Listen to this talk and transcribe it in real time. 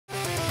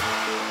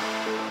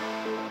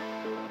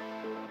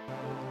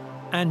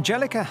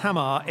Anjelika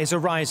Hammar is a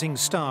rising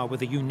star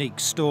with a unique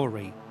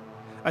story.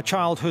 A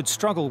childhood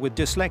struggle with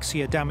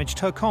dyslexia damaged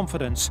her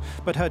confidence,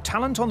 but her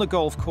talent on the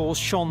golf course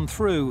shone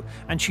through,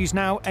 and she's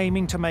now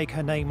aiming to make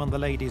her name on the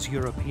Ladies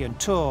European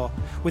Tour,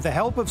 with the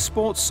help of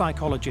sports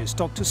psychologist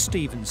Dr.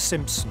 Stephen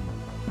Simpson.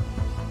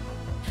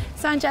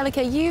 So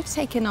Anjelika, you've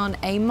taken on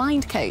a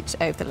mind coach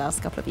over the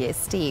last couple of years,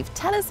 Steve.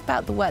 Tell us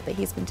about the work that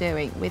he's been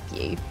doing with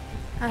you.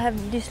 I have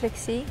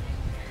dyslexia,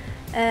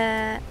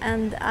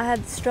 and I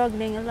had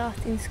struggling a lot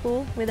in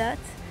school with that,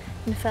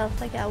 and felt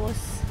like I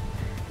was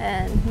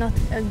not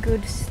a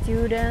good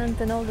student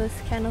and all those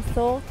kind of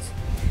thoughts.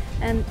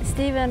 And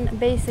Stephen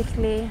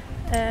basically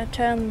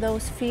turned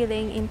those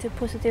feelings into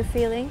positive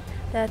feeling,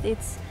 that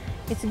it's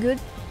good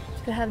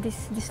to have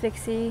this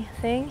dyslexia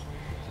thing,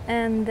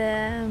 and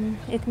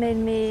it made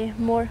me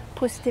more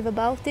positive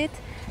about it,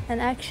 and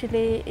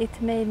actually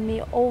it made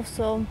me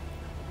also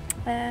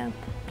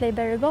play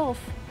better golf,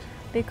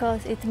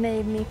 because it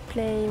made me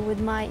play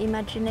with my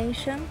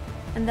imagination,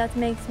 and that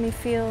makes me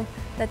feel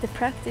that the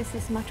practice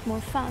is much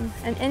more fun,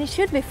 and it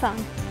should be fun.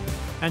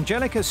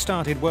 Anjelika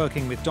started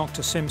working with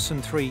Dr.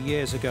 Simpson 3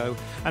 years ago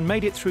and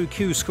made it through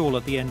Q School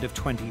at the end of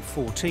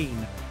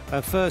 2014.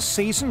 Her first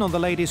season on the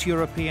Ladies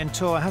European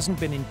Tour hasn't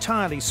been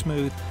entirely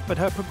smooth, but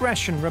her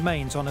progression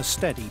remains on a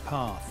steady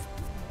path.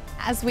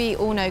 As we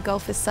all know,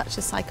 golf is such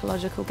a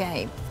psychological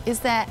game.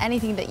 Is there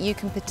anything that you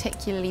can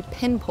particularly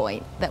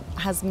pinpoint that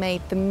has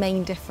made the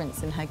main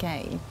difference in her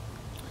game?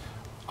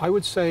 I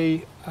would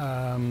say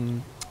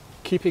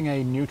keeping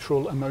a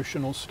neutral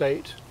emotional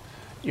state,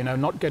 you know,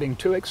 not getting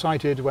too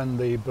excited when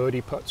the birdie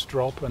putts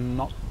drop and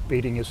not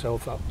beating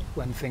yourself up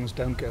when things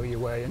don't go your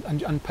way,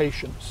 and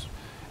patience.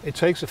 It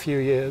takes a few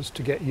years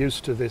to get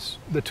used to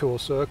the tour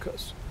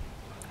circus.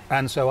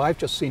 And so I've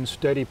just seen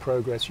steady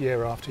progress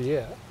year after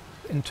year.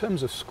 In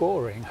terms of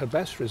scoring, her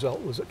best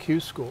result was at Q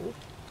School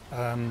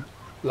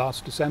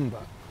last December,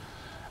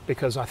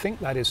 because I think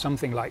that is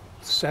something like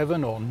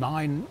 7 or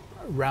 9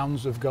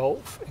 rounds of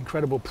golf,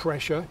 incredible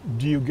pressure,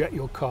 do you get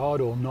your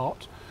card or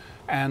not?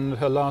 And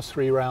her last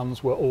 3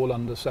 rounds were all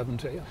under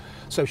 70.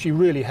 So she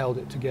really held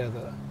it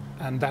together,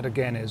 and that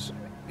again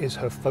is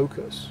her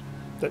focus,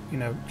 that, you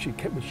know, she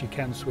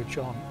can switch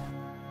on.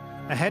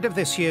 Ahead of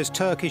this year's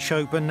Turkish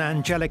Open,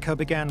 Anjelika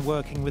began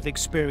working with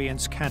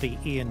experienced caddy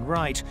Ian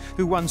Wright,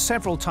 who won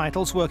several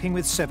titles working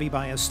with Seve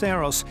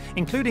Ballesteros,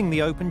 including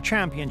the Open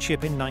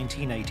Championship in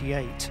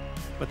 1988.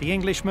 But the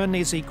Englishman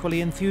is equally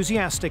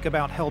enthusiastic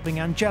about helping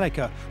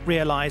Anjelika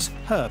realise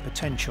her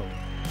potential.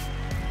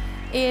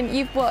 Ian,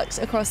 you've worked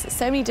across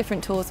so many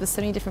different tours with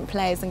so many different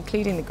players,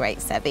 including the great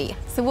Seve.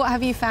 So what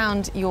have you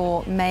found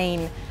your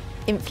main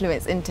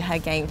influence into her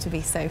game to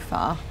be so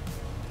far?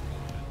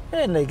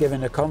 Mainly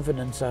giving her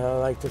confidence. I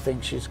like to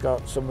think she's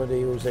got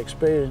somebody who's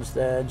experienced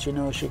there, and she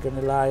knows she can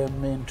rely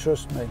on me and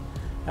trust me.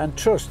 And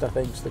trust, I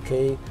think, is the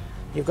key.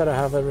 You've got to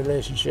have a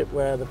relationship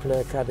where the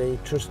player caddy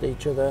trust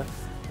each other.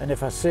 And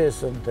if I say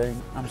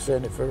something, I'm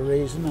saying it for a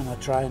reason, and I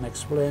try and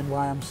explain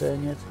why I'm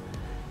saying it,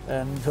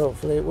 and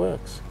hopefully it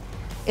works.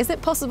 Is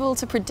it possible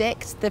to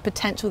predict the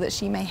potential that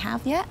she may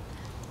have yet?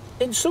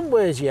 In some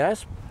ways,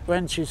 yes.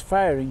 When she's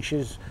firing,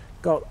 she's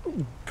got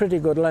pretty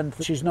good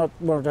length. She's not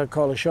what I'd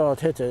call a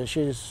short hitter.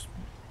 She's,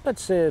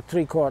 let's say,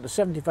 3/4,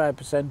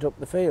 75% up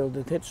the field.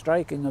 It hits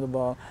striking of the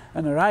ball.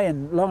 And her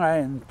long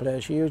iron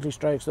player, she usually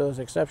strikes those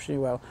exceptionally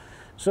well.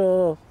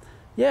 So,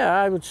 yeah,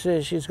 I would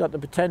say she's got the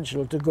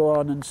potential to go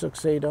on and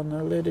succeed on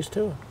the Ladies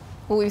Tour.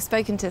 Well, we've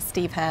spoken to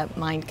Steve, her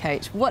mind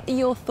coach. What are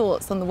your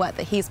thoughts on the work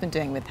that he's been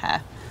doing with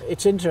her?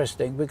 It's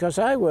interesting because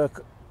I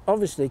work,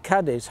 obviously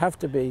caddies have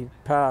to be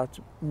part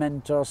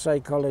mentor,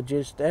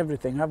 psychologist,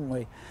 everything, haven't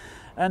we?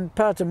 And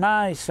part of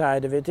my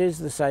side of it is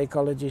the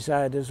psychology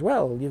side as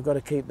well. You've got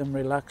to keep them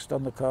relaxed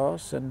on the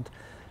course and,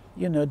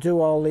 you know, do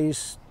all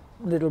these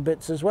little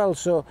bits as well.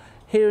 So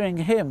hearing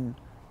him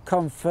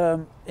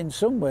confirm in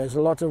some ways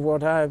a lot of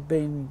what I've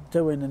been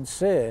doing and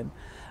saying,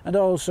 and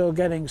also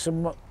getting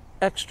some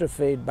extra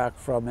feedback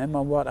from him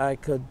on what I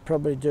could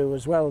probably do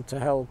as well to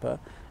help her,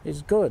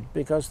 is good,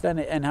 because then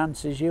it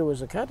enhances you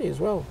as a caddy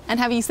as well. And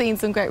have you seen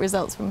some great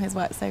results from his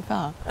work so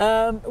far?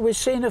 We've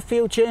seen a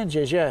few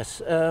changes,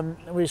 yes.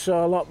 We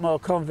saw a lot more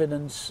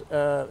confidence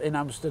in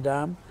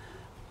Amsterdam.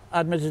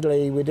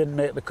 Admittedly, we didn't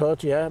make the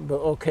cut yet,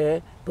 but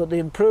okay. But the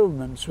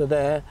improvements were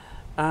there,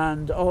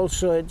 and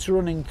also it's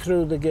running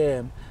through the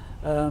game.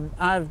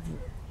 I've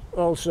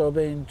also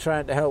been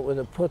trying to help with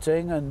the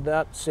putting, and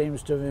that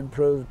seems to have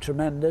improved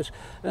tremendous.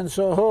 And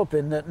so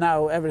hoping that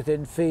now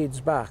everything feeds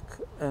back,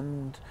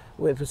 and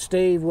with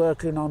Steve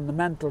working on the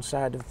mental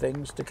side of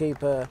things to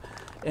keep her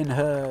in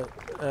her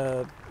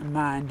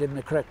mind in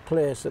the correct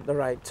place at the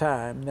right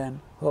time,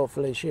 then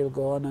hopefully she'll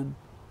go on, and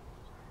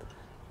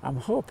I'm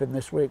hoping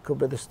this week could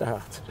be the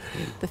start.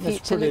 The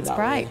future looks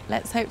bright.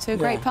 Let's hope to a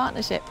great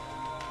partnership.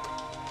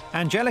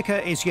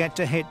 Anjelika is yet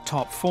to hit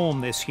top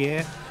form this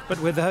year, but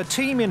with her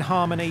team in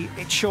harmony,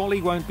 it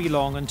surely won't be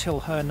long until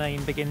her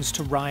name begins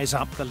to rise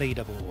up the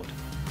leaderboard.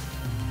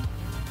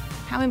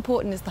 How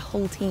important is the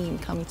whole team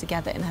coming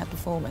together in her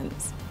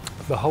performance?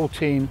 The whole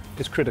team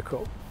is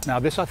critical. Now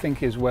this, I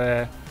think, is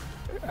where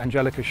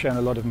Anjelika's shown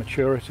a lot of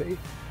maturity.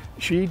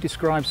 She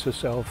describes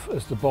herself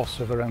as the boss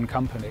of her own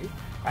company,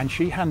 and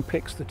she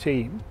handpicks the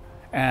team.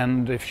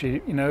 And if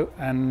she,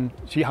 and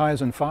she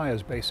hires and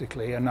fires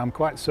basically, and I'm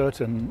quite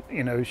certain,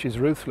 she's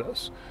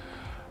ruthless.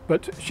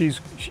 But she's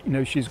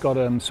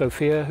got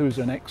Sophia, who's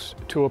an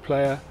ex-tour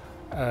player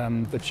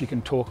that she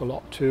can talk a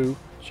lot to.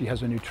 She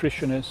has a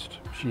nutritionist,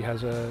 she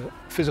has a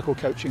physical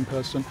coaching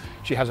person,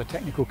 she has a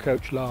technical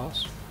coach,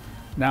 Lars.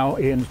 Now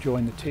Ian's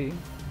joined the team.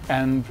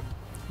 And,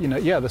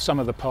 the sum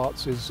of the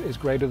parts is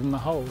greater than the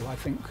whole. I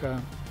think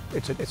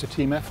it's a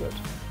team effort.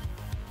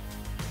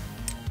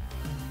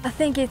 I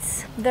think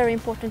it's very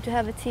important to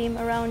have a team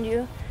around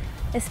you,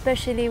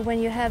 especially when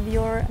you have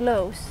your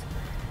lows,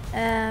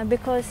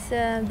 because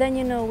then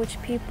you know which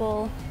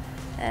people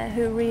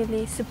who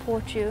really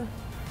support you.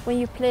 When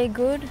you play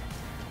good,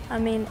 I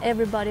mean,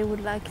 everybody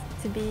would like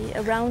to be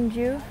around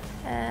you,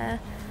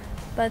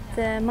 but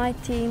my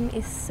team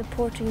is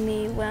supporting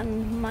me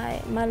when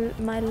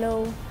my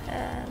low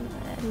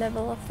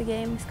level of the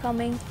game is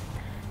coming,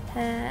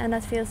 and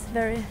that feels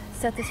very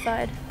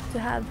satisfied to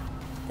have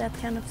that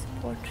kind of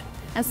support.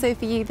 And so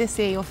for you this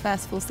year, your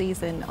first full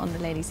season on the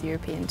Ladies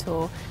European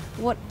Tour,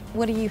 what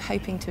are you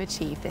hoping to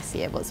achieve this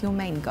year? What's your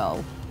main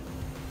goal?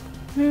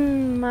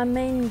 My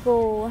main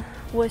goal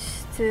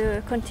was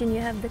to continue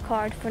to have the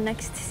card for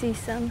next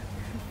season.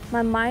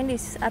 My mind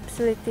is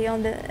absolutely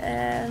on the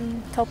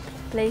top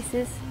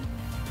places.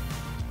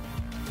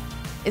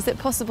 Is it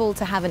possible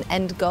to have an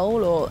end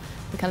goal or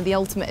kind of the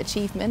ultimate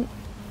achievement?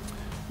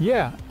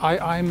 Yeah,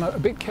 I'm a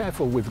bit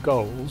careful with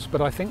goals, but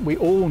I think we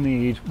all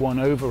need one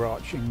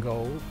overarching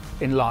goal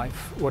in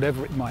life,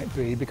 whatever it might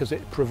be, because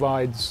it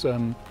provides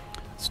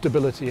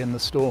stability in the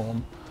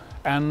storm.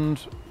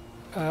 And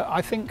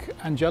I think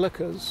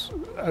Anjelika's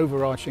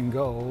overarching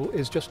goal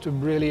is just to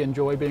really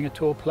enjoy being a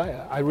tour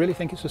player. I really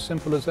think it's as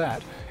simple as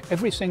that.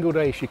 Every single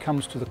day she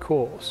comes to the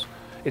course,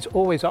 it's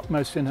always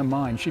upmost in her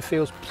mind. She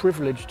feels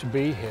privileged to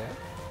be here,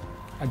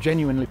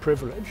 genuinely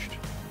privileged.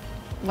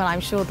 Well,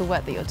 I'm sure the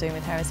work that you're doing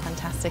with her is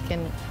fantastic,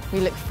 and we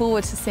look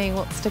forward to seeing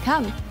what's to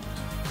come.